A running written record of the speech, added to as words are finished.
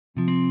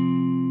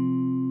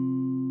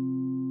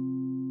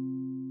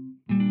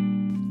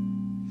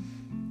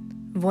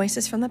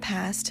Voices from the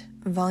Past,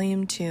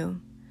 Volume 2,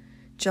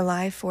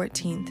 July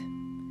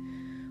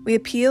 14th. We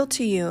appeal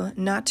to you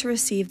not to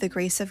receive the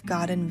grace of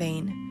God in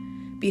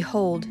vain.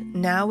 Behold,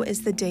 now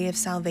is the day of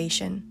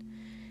salvation.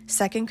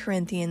 2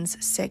 Corinthians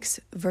 6,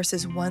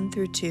 verses 1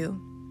 through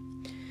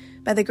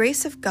 2. By the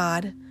grace of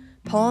God,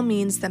 Paul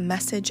means the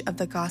message of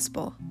the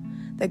gospel.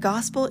 The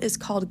gospel is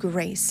called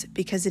grace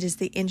because it is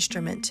the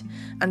instrument,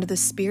 under the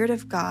Spirit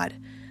of God,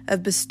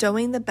 of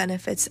bestowing the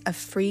benefits of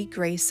free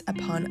grace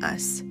upon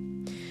us.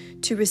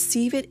 To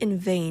receive it in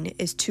vain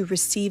is to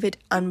receive it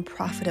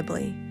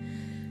unprofitably.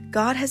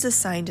 God has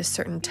assigned a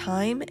certain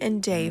time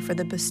and day for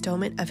the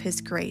bestowment of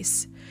His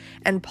grace,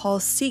 and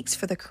Paul seeks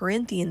for the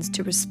Corinthians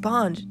to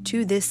respond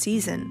to this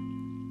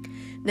season.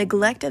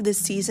 Neglect of this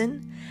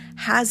season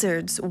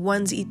hazards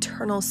one's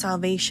eternal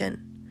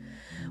salvation.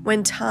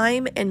 When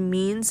time and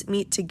means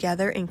meet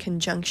together in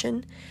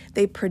conjunction,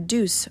 they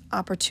produce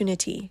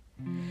opportunity.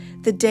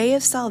 The day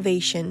of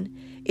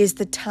salvation is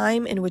the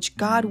time in which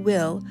God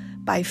will,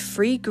 by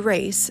free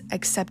grace,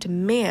 accept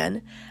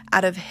man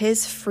out of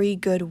His free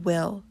good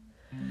will.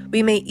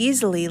 We may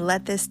easily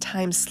let this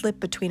time slip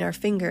between our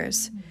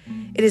fingers.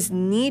 It is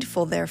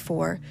needful,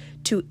 therefore,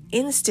 to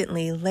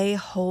instantly lay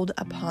hold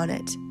upon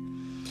it.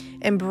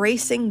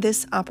 Embracing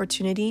this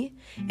opportunity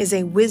is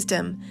a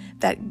wisdom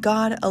that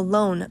God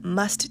alone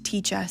must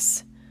teach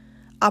us.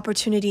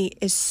 Opportunity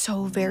is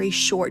so very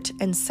short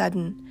and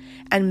sudden,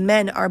 and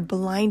men are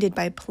blinded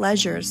by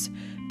pleasures,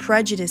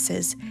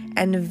 prejudices,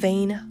 and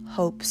vain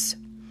hopes.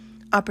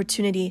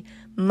 Opportunity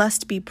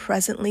must be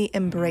presently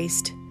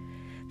embraced.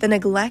 The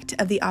neglect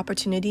of the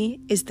opportunity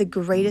is the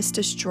greatest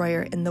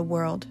destroyer in the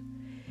world.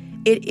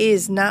 It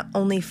is not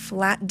only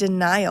flat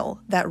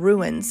denial that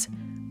ruins,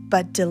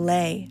 but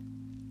delay.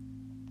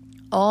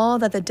 All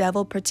that the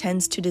devil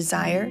pretends to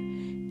desire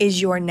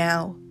is your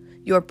now,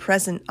 your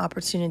present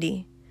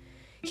opportunity.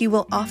 He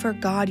will offer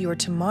God your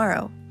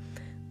tomorrow.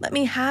 Let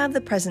me have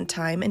the present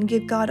time and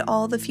give God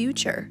all the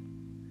future.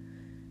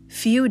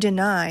 Few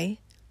deny,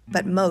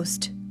 but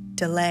most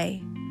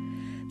delay.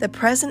 The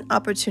present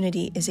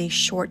opportunity is a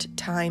short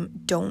time.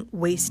 Don't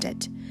waste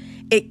it.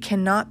 It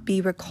cannot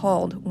be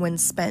recalled when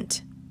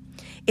spent.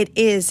 It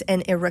is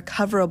an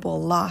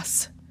irrecoverable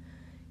loss.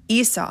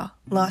 Esau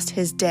lost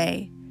his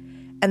day,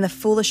 and the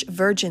foolish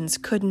virgins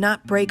could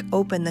not break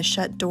open the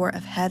shut door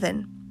of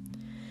heaven.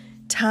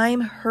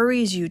 Time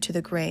hurries you to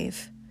the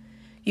grave.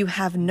 You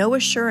have no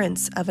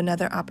assurance of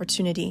another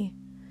opportunity.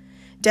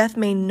 Death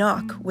may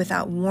knock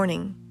without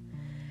warning.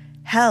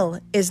 Hell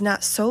is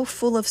not so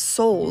full of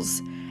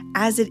souls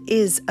as it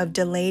is of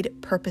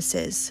delayed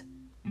purposes.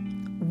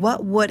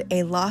 What would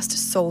a lost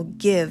soul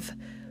give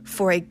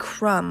for a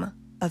crumb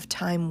of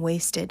time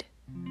wasted?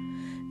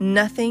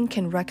 Nothing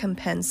can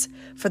recompense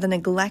for the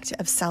neglect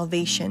of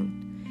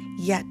salvation,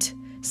 yet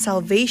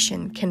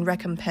salvation can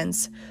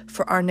recompense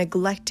for our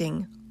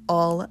neglecting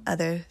all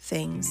other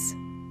things.